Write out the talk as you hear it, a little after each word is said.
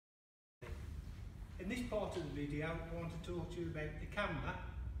part of the video I want to talk to you about the camber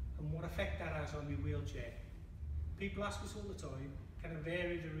and what effect that has on your wheelchair. People ask us all the time, can I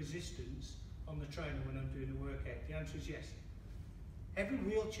vary the resistance on the trainer when I'm doing a workout? The answer is yes. Every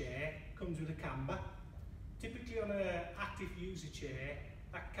wheelchair comes with a camber. Typically on an active user chair,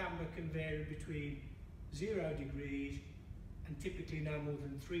 that camber can vary between 0 degrees and typically no more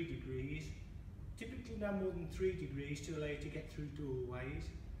than 3 degrees. Typically no more than 3 degrees to allow you to get through doorways.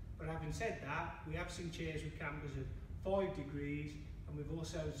 But having said that, we have seen chairs with cambers of 5 degrees, and we've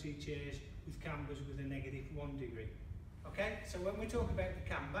also seen chairs with cambers with a negative 1 degree. Okay, so when we talk about the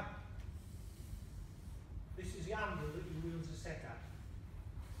camber, this is the angle that your wheels are set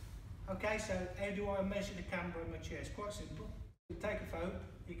at. Okay, so how do I measure the camber on my chair? It's quite simple. You take a phone,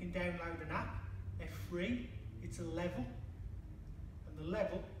 you can download an app, they're free, it's a level, and the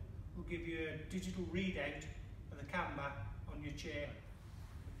level will give you a digital readout of the camber on your chair.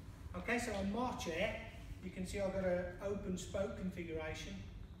 Okay, so on my chair, you can see I've got an open spoke configuration.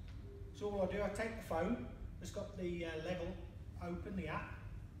 So all I do, I take the phone, it's got the level open, the app,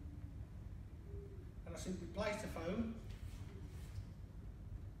 and I simply place the phone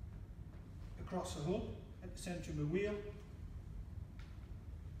across the hub at the centre of my wheel,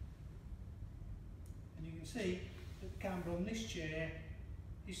 and you can see that the camber on this chair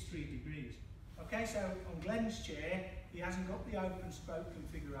is 3 degrees. Okay, so on Glenn's chair, he hasn't got the open spoke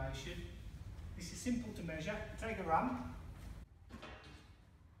configuration. This is simple to measure. Take a ramp,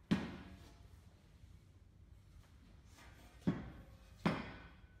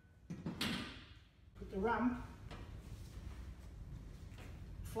 put the ramp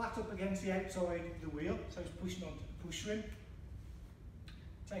flat up against the outside of the wheel, so it's pushing onto the push rim.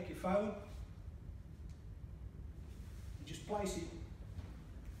 Take your phone and just place it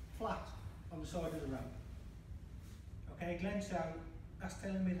flat on the side of the ramp. Okay, Glenn, so that's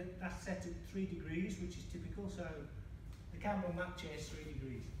telling me that that's set at 3 degrees, which is typical, so the camber on that chair is 3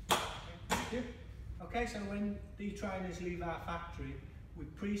 degrees. Okay, okay, so when the trainers leave our factory, we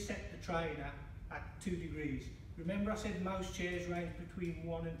preset the trainer at 2 degrees. Remember I said most chairs range between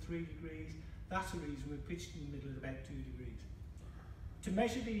 1 and 3 degrees? That's the reason we're pitched in the middle at about 2 degrees. To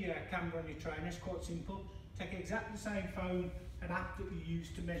measure the camber on your trainer is quite simple. Take exactly the same phone and app that we use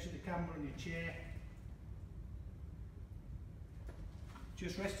to measure the camber on your chair.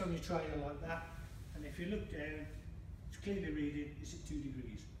 Just rest on your trainer like that, and if you look down, it's clearly reading it's at 2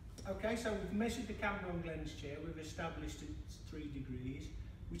 degrees. Okay, so we've measured the camber on Glenn's chair, we've established it's 3 degrees,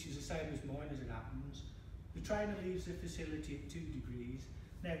 which is the same as mine as it happens. The trainer leaves the facility at 2 degrees.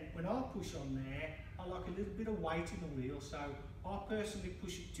 Now, when I push on there, I like a little bit of weight in the wheel, so I personally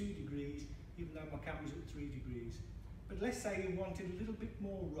push at 2 degrees, even though my camber's at 3 degrees. But let's say you wanted a little bit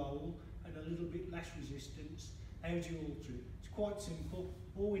more roll and a little bit less resistance. How do you alter it? It's quite simple.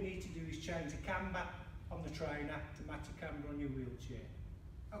 All we need to do is change the camber on the trainer to match the camber on your wheelchair.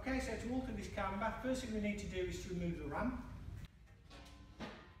 Okay, so to alter this camber, first thing we need to do is to remove the ramp.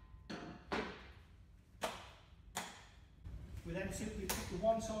 We then simply put the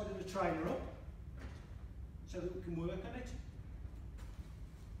one side of the trainer up so that we can work on it.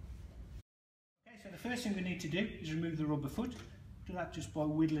 Okay, so the first thing we need to do is remove the rubber foot. Do that just by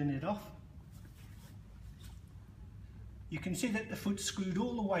whittling it off. You can see that the foot's screwed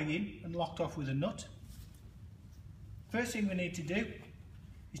all the way in and locked off with a nut. First thing we need to do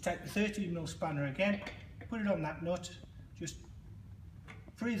is take the 13mm spanner again, put it on that nut, just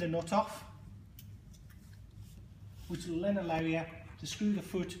free the nut off, which will then allow you to screw the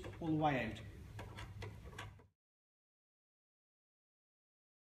foot all the way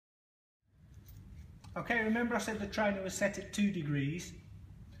out. Okay, remember I said the trainer was set at 2 degrees,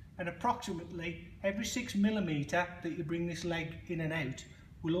 and approximately every 6mm that you bring this leg in and out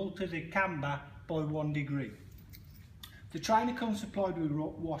will alter the camber by 1 degree. The trainer comes supplied with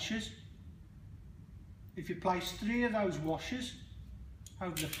washers. If you place 3 of those washers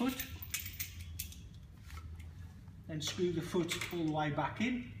over the foot, then screw the foot all the way back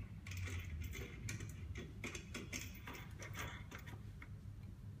in.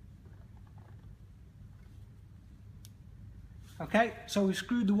 Okay, so we've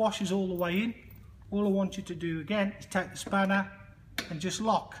screwed the washers all the way in. All I want you to do again is take the spanner and just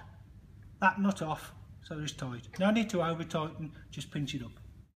lock that nut off so it's tight. No need to over tighten, just pinch it up.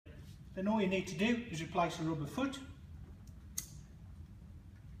 Then all you need to do is replace the rubber foot.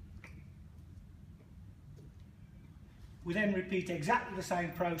 We then repeat exactly the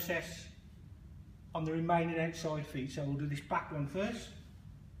same process on the remaining outside feet. So we'll do this back one first.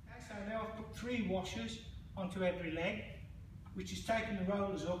 Okay, so now I've put 3 washers onto every leg, which is taking the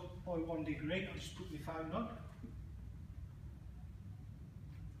rollers up by 1 degree. I'll just put my phone on.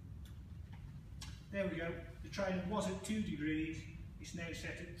 There we go. The trainer was at 2 degrees, it's now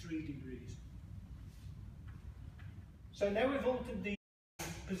set at 3 degrees. So now we've altered the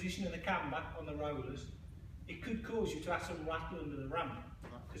position of the camber on the rollers. It could cause you to have some rattle under the ramp,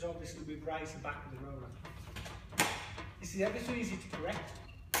 because obviously we've raised the back of the roller. This is ever so easy to correct.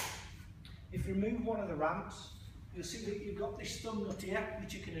 If you remove one of the ramps, you'll see that you've got this thumb nut here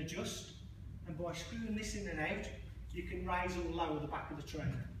which you can adjust, and by screwing this in and out you can raise or lower the back of the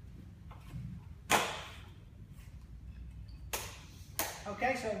trainer.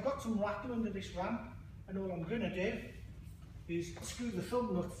 Okay, so I've got some rattle under this ramp, and all I'm going to do is screw the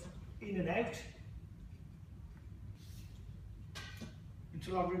thumb nut in and out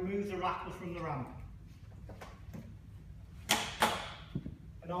until I remove the rattle from the ramp.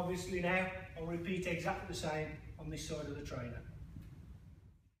 And obviously now I'll repeat exactly the same on this side of the trainer.